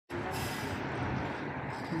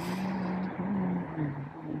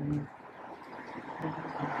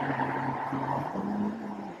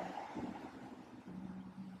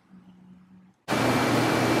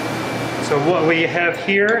So what we have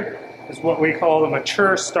here is what we call a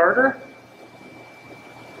mature starter.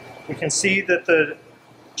 We can see that the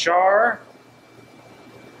jar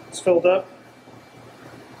is filled up.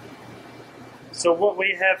 So what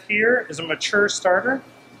we have here is a mature starter.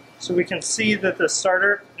 So we can see that the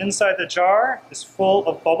starter inside the jar is full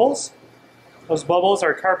of bubbles. Those bubbles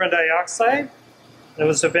are carbon dioxide.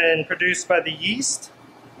 Those have been produced by the yeast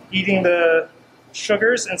eating the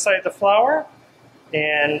sugars inside the flour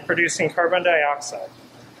and producing carbon dioxide.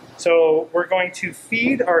 So we're going to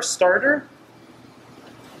feed our starter.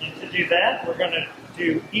 And to do that, we're going to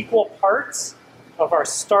do equal parts of our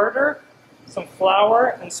starter, some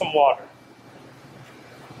flour, and some water.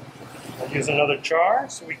 I'll use another jar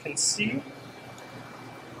so we can see.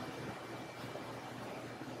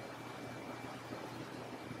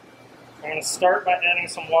 I'm going to start by adding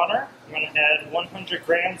some water. I'm going to add 100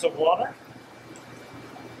 grams of water.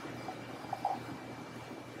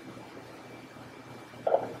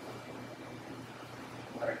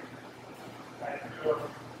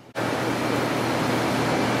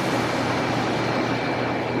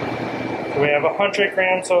 So we have 100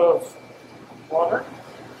 grams of water.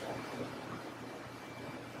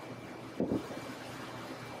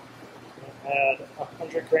 Add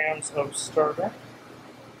 100 grams of starter.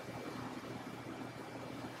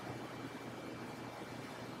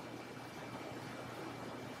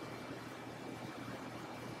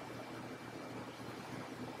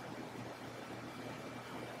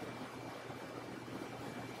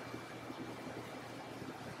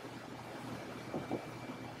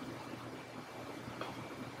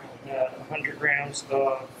 Add 100 grams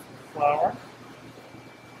of flour.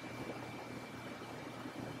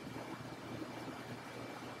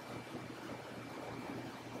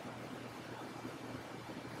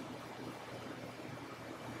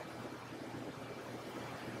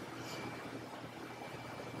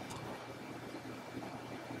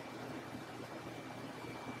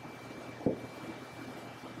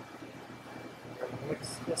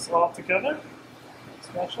 Mix this all together.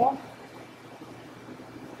 Spatula.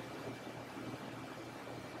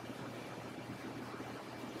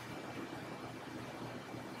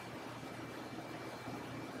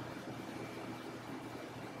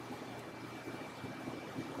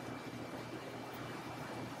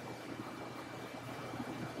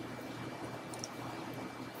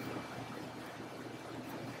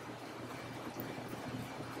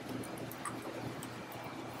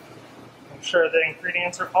 Make sure the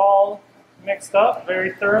ingredients are all mixed up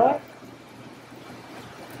very thoroughly.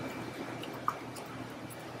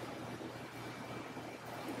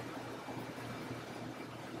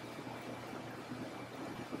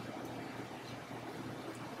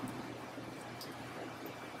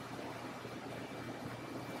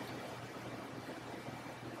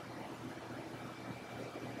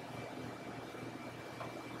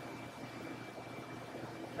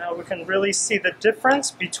 Now we can really see the difference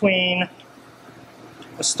between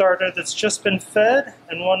a starter that's just been fed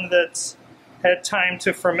and one that's had time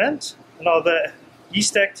to ferment and all the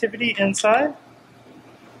yeast activity inside.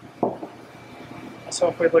 So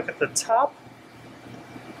if we look at the top,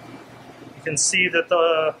 you can see that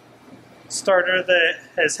the starter that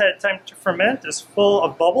has had time to ferment is full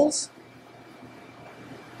of bubbles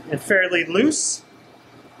and fairly loose,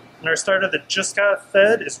 and our starter that just got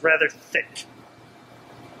fed is rather thick.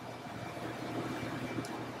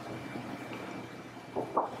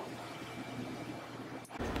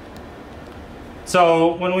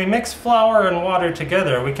 So when we mix flour and water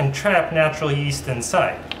together, we can trap natural yeast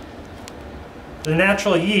inside. The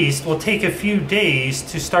natural yeast will take a few days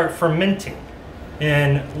to start fermenting.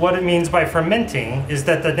 And what it means by fermenting is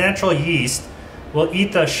that the natural yeast will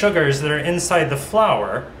eat the sugars that are inside the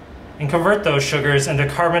flour and convert those sugars into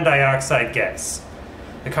carbon dioxide gas.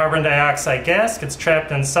 The carbon dioxide gas gets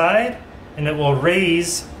trapped inside and it will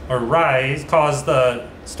cause the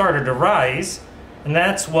starter to rise. And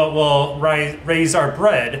that's what will raise our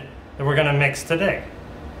bread that we're going to mix today.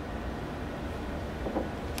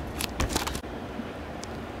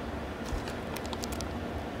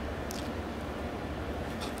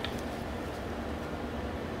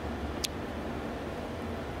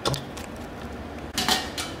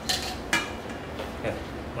 Yeah,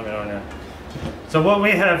 let me know now. So what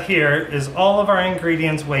we have here is all of our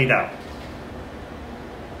ingredients weighed out.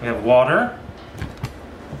 We have water,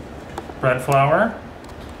 bread flour,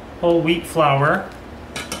 whole wheat flour,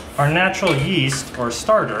 our natural yeast or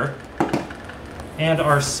starter, and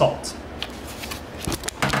our salt.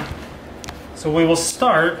 So we will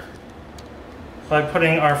start by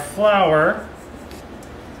putting our flour,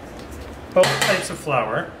 both types of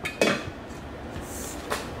flour,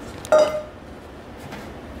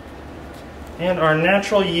 and our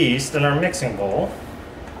natural yeast in our mixing bowl.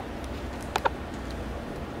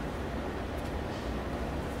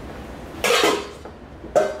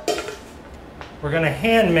 We're going to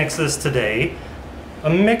hand mix this today. A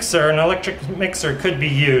mixer, an electric mixer could be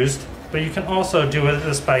used, but you can also do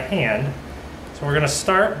this by hand. So we're going to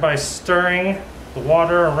start by stirring the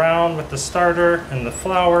water around with the starter and the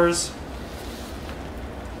flours.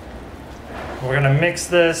 We're going to mix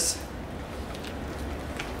this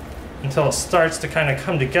until it starts to kind of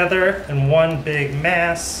come together in one big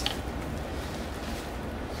mass.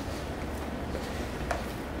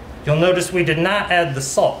 You'll notice we did not add the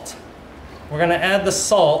salt. We're going to add the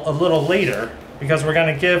salt a little later because we're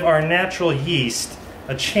going to give our natural yeast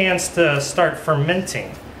a chance to start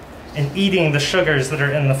fermenting and eating the sugars that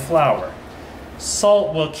are in the flour.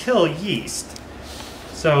 Salt will kill yeast.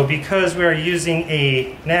 So because we are using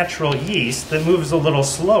a natural yeast that moves a little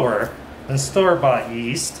slower than store-bought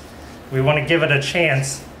yeast, we want to give it a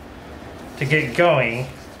chance to get going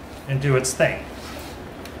and do its thing.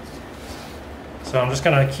 So I'm just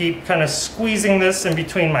going to keep kind of squeezing this in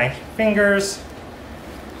between my fingers,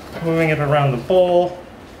 moving it around the bowl.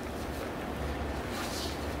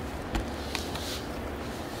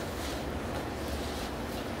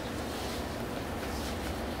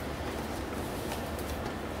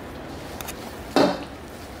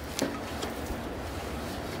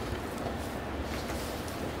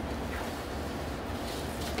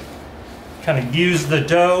 Kind of use the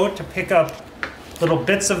dough to pick up little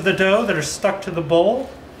bits of the dough that are stuck to the bowl.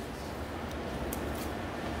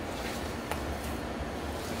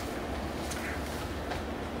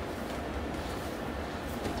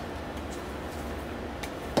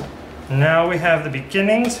 Now we have the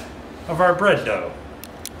beginnings of our bread dough.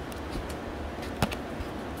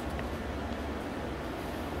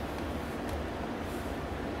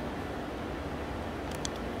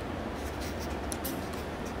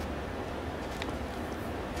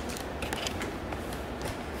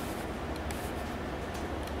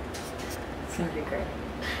 It's gonna be great.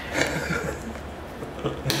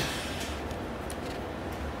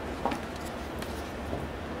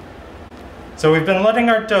 So we've been letting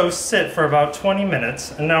our dough sit for about 20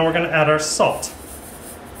 minutes, and now we're going to add our salt. So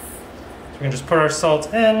we can just put our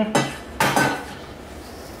salt in.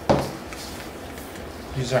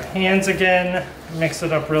 Use our hands again, mix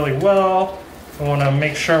it up really well. We want to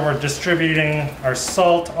make sure we're distributing our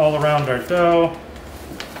salt all around our dough.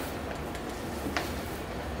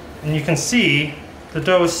 And you can see the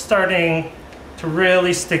dough is starting to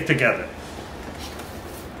really stick together.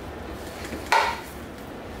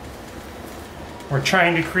 We're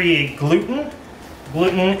trying to create gluten.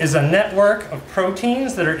 Gluten is a network of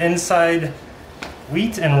proteins that are inside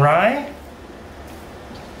wheat and rye.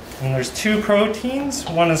 And there's two proteins.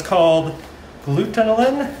 One is called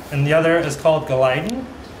glutenin and the other is called gliadin.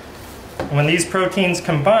 And when these proteins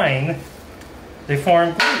combine, they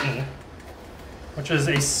form gluten, which is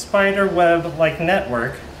a spider web-like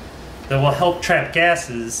network that will help trap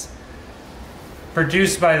gases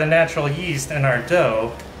produced by the natural yeast in our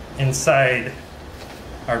dough inside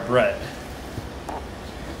our bread.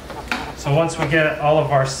 So once we get all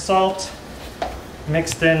of our salt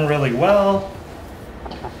mixed in really well,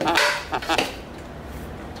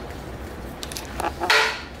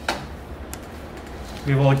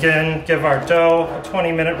 we will again give our dough a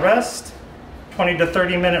 20-minute rest, 20 to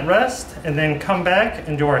 30-minute rest, and then come back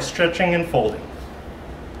and do our stretching and folding.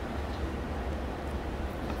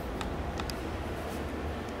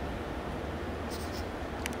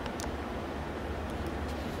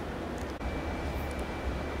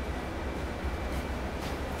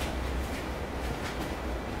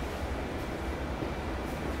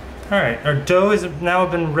 Alright, our dough has now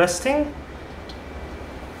been resting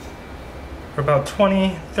for about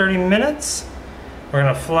 20-30 minutes. We're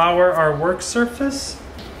going to flour our work surface,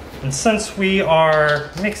 and since we are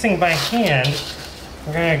mixing by hand,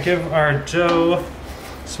 we're going to give our dough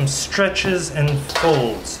some stretches and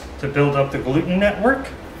folds to build up the gluten network.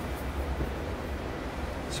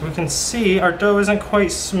 So we can see our dough isn't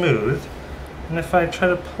quite smooth, and if I try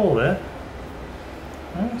to pull it,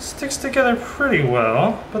 it sticks together pretty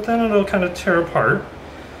well, but then it'll kind of tear apart.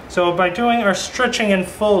 So by doing our stretching and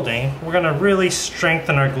folding, we're going to really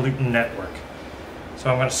strengthen our gluten network.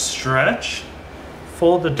 So I'm going to stretch,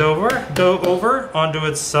 fold the dough over onto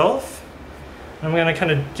itself. And I'm going to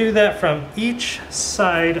kind of do that from each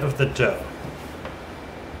side of the dough.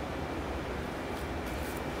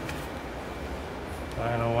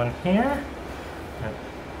 Final one here.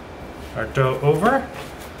 Our dough over.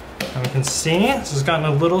 And we can see this has gotten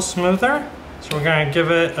a little smoother. So we're going to give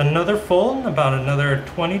it another fold, about another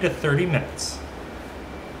 20 to 30 minutes.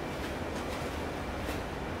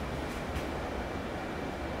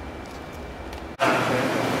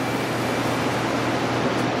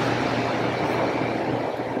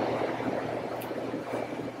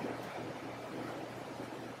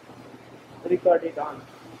 Record it on.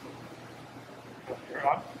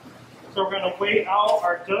 So we're going to weigh out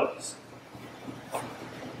our doughs.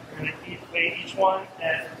 We're going to weigh each one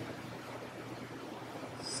at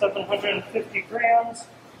 750 grams.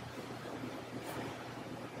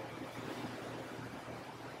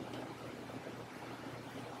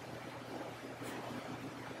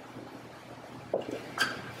 What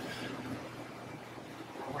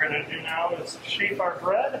we're going to do now is shape our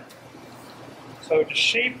bread. So to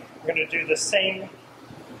shape, we're going to do the same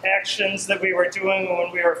actions that we were doing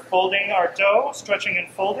when we were folding our dough, stretching and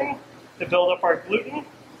folding to build up our gluten.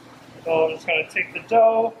 So I'm just going to take the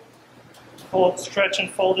dough, fold, stretch and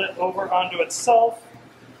fold it over onto itself.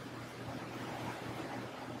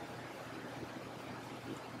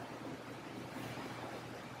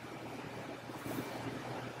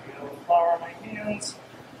 Get a little flour on my hands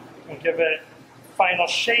and give it final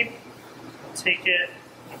shape. Take it,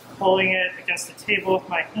 pulling it against the table with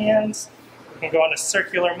my hands. I can go in a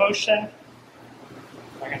circular motion.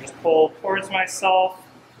 I can just pull towards myself,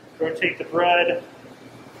 rotate the bread,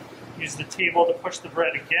 use the table to push the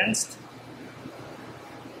bread against.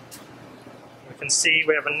 We can see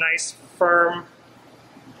we have a nice firm,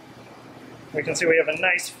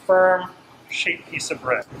 shaped piece of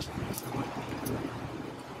bread.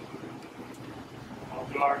 I'll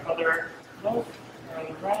do our other loaf, our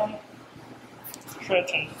other round.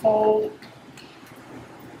 Stretch and fold.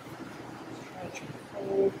 Stretch and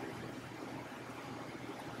fold.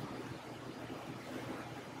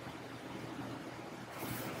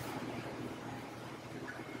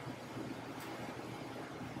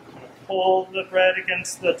 Pull the bread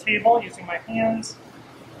against the table using my hands.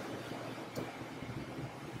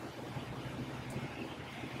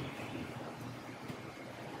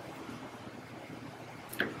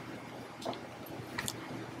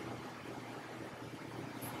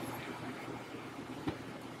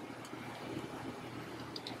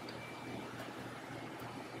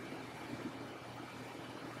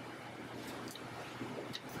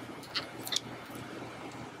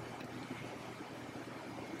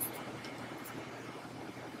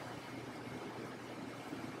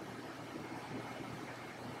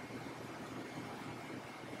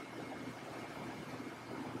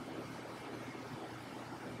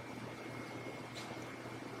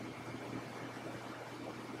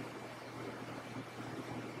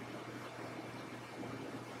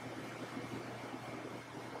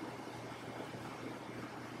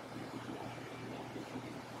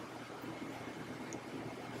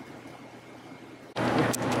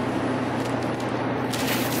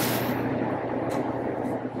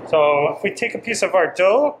 So if we take a piece of our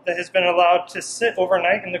dough that has been allowed to sit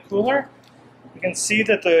overnight in the cooler, you can see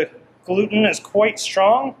that the gluten is quite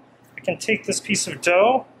strong. We can take this piece of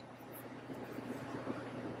dough,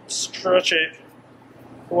 stretch it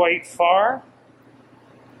quite far.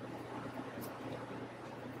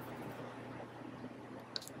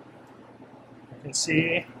 You can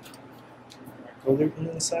see our gluten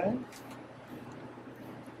inside.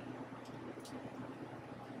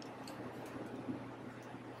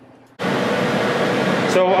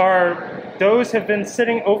 So our doughs have been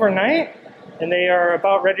sitting overnight and they are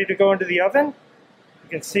about ready to go into the oven. You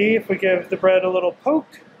can see if we give the bread a little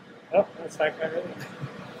poke. Oh, that's not quite really.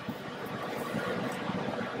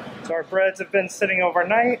 So our breads have been sitting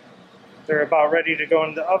overnight. They're about ready to go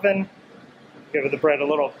into the oven. Give the bread a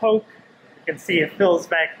little poke. You can see it fills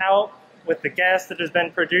back out with the gas that has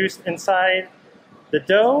been produced inside the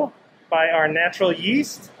dough by our natural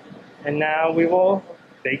yeast. And now we will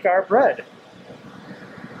bake our bread.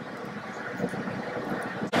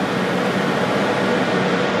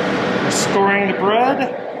 Scoring the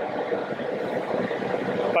bread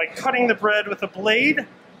by cutting the bread with a blade.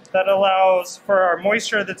 That allows for our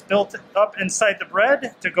moisture that's built up inside the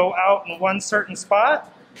bread to go out in one certain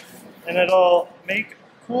spot, and it'll make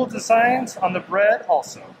cool designs on the bread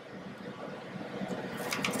also.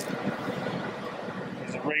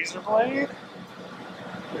 Use a razor blade,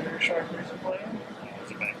 very sharp razor blade.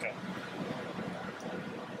 Use it back up.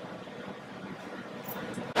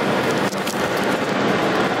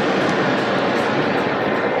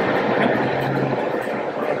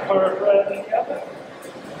 Put our bread in the oven.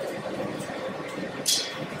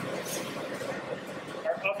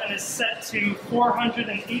 Our oven is set to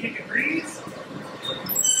 480 degrees.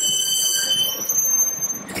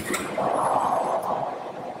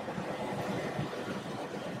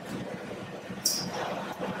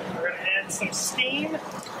 We're going to add some steam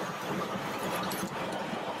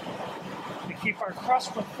to keep our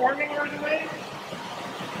crust from forming right away.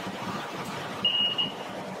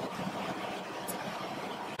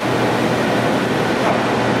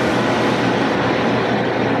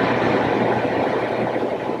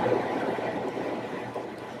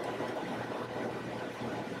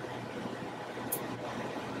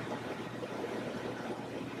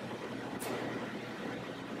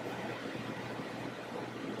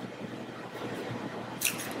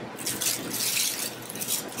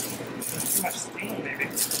 too much steam,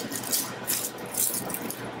 maybe.